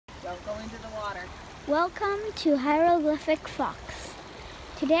Welcome to Hieroglyphic Fox.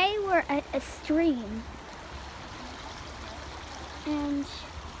 Today we're at a stream and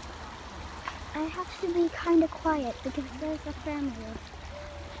I have to be kind of quiet because there's a family.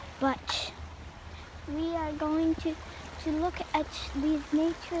 But we are going to look at these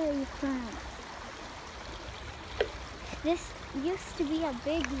nature plants. This used to be a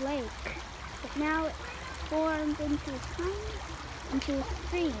big lake, but now it's formed into a stream.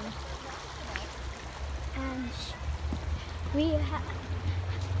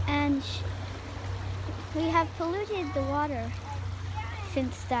 And we have polluted the water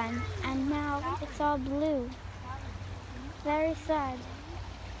since then, and now it's all blue. Very sad.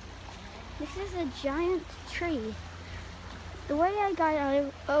 This is a giant tree. The way I got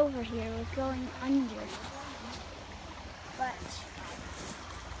over here was going under, but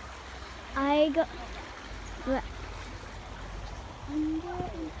I got under.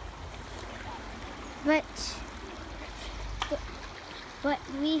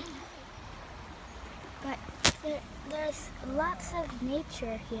 There's lots of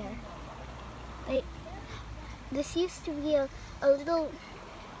nature here. This used to be a little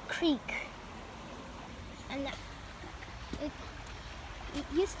creek, and it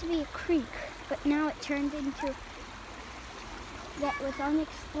used to be a creek, but now it turned into, that was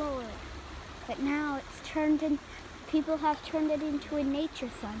unexplored, but now it's turned in, people have turned it into a nature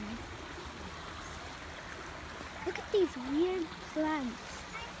center. Look at these weird plants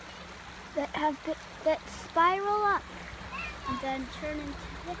that spiral up and then turn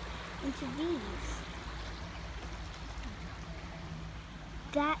into these.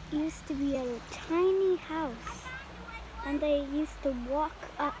 That used to be a tiny house, and they used to walk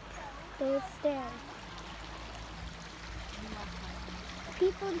up those stairs.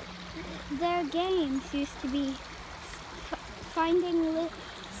 Their games used to be finding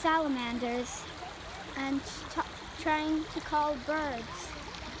salamanders and trying to call birds,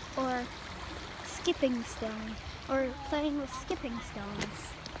 or skipping stone, or playing with skipping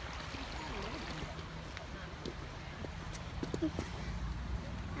stones.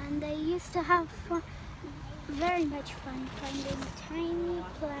 And they used to have very much fun finding tiny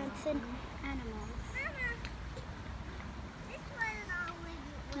plants and animals.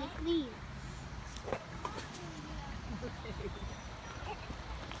 Like these.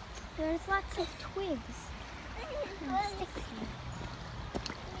 There's lots of twigs and sticks here.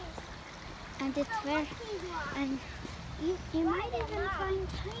 And it's very, and you might even find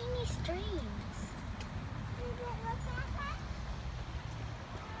tiny streams.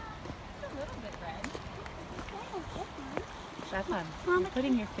 It's a little bit red. Stefan, you're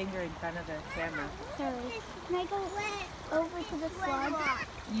putting your finger in front of the camera. Sorry. Can I go over to the slide?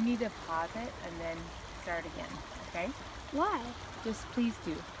 You need to pause it and then start again, okay? Why? Just please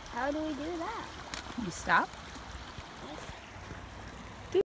do. How do we do that? You stop.